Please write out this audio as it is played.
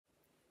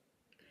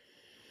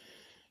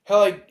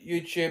Hello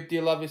YouTube,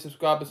 dear lovely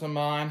subscribers of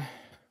mine.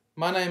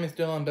 My name is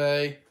Dylan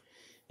B.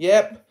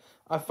 Yep,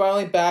 I'm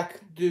finally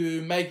back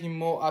to making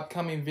more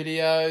upcoming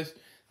videos.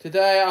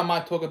 Today I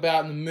might talk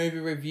about the movie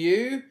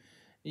review.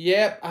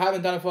 Yep, I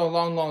haven't done it for a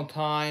long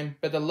time,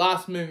 but the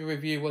last movie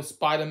review was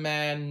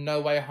Spider-Man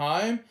No Way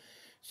Home.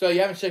 So if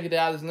you haven't checked it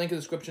out, there's a link in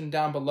the description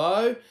down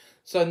below.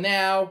 So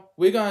now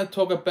we're going to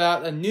talk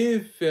about a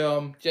new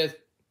film, just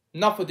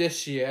not for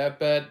this year,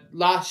 but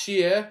last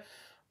year.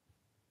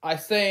 I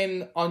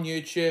seen on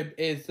YouTube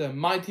is the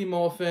Mighty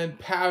Morphin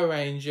Power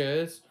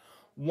Rangers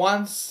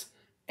Once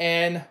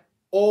and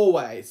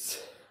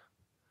Always.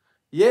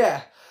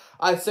 Yeah,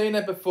 I've seen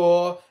it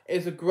before.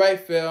 It's a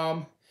great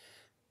film,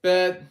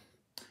 but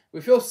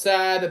we feel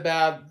sad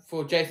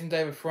for Jason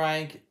David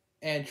Frank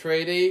and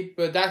Treaty,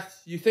 but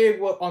that's, you see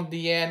what on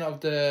the end of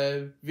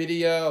the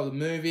video, or the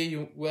movie,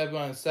 whatever you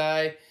want to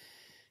say.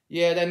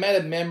 Yeah, they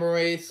made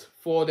memories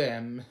for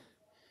them.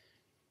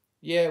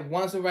 Yeah,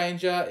 once a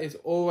Ranger is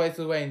always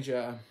a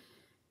Ranger.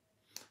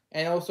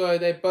 And also,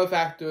 they're both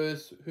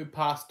actors who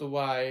passed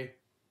away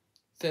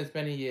since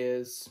many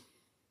years.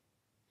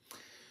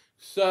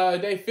 So,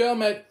 they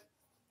film it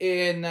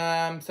in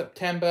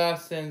September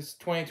since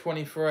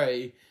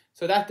 2023.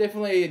 So, that's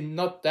definitely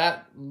not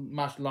that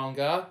much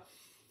longer.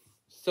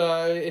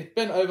 So, it's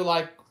been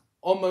over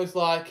almost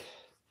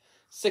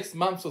 6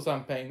 months or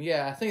something.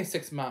 Yeah, I think it's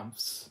 6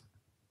 months.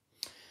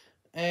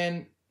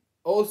 And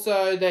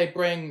also, they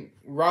bring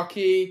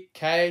Rocky,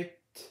 Kate,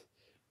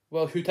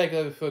 who take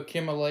over for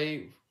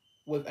Kimberly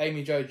with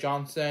Amy Jo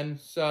Johnson.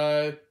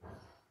 So,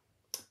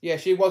 yeah,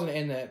 she wasn't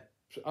in it.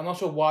 I'm not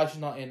sure why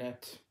she's not in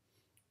it.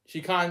 She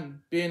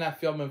can't be in that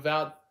film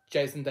without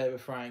Jason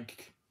David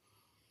Frank.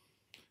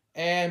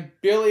 And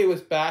Billy was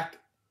back,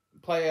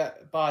 played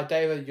by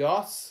David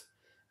Yoss.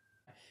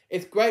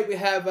 It's great we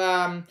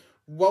have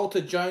Walter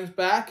Jones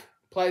back,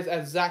 plays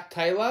as Zach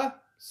Taylor.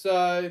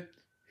 So,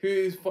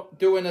 who's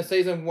doing a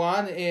season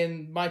 1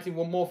 in Mighty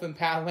Morphin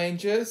Power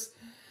Rangers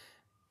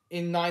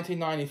in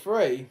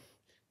 1993.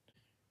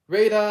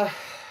 Rita,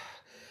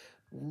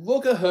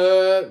 look at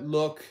her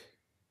look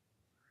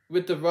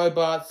with the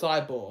robot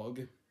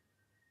cyborg.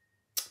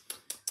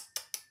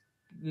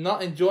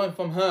 Not enjoying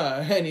from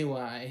her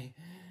anyway.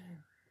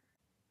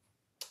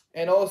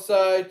 And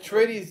also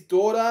Treaty's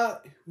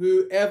daughter,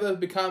 whoever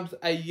becomes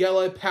a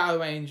yellow Power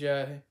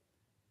Ranger,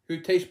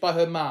 who teach by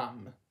her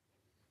mum.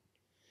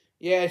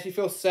 Yeah, she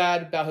feels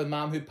sad about her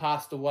mum who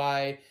passed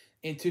away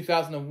in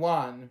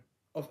 2001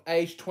 of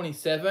age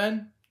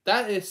 27.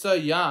 That is so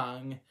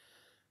young.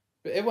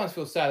 But everyone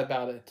feels sad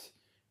about it.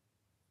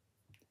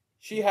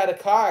 She had a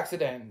car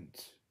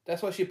accident.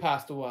 That's why she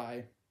passed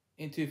away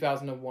in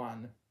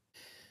 2001.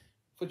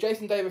 For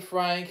Jason David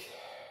Frank,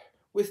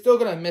 we're still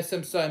going to miss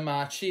him so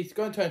much. He's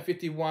going to turn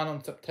 51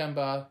 on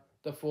September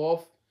the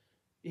 4th,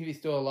 if he's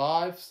still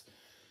alive.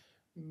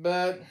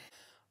 But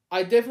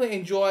I definitely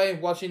enjoy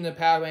watching the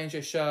Power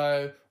Ranger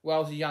show while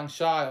I was a young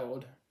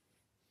child.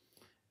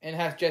 And it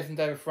has Jason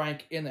David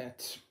Frank in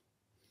it.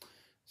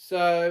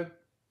 So,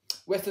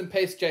 rest in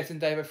peace, Jason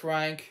David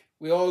Frank.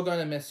 We're all going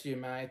to miss you,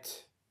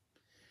 mate.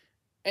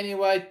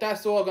 Anyway,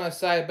 that's all I'm going to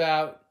say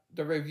about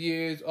the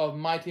reviews of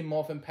Mighty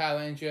Morphin Power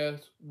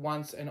Rangers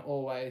Once and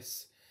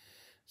Always.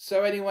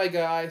 So anyway,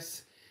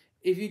 guys,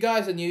 if you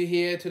guys are new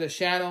here to the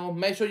channel,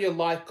 make sure you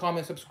like,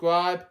 comment,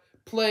 subscribe.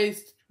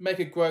 Please make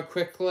it grow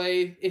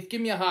quickly. It's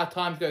giving me a hard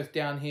time, it goes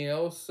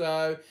downhill.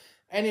 So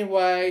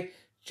anyway,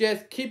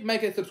 just keep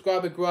making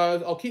subscriber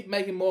grow. I'll keep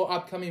making more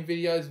upcoming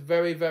videos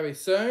very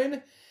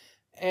soon.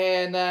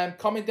 And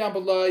comment down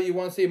below you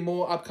want to see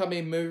more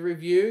upcoming movie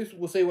reviews.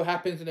 We'll see what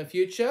happens in the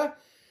future.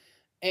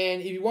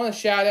 And if you want a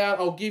shout out,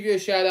 I'll give you a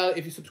shout out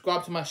if you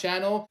subscribe to my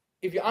channel.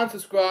 If you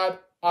unsubscribe,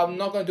 I'm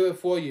not going to do it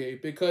for you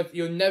because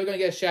you're never going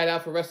to get a shout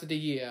out for the rest of the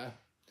year.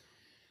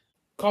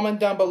 Comment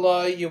down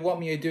below you want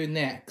me to do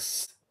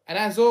next. And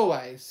as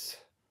always,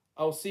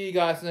 I'll see you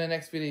guys in the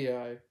next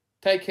video.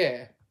 Take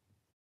care.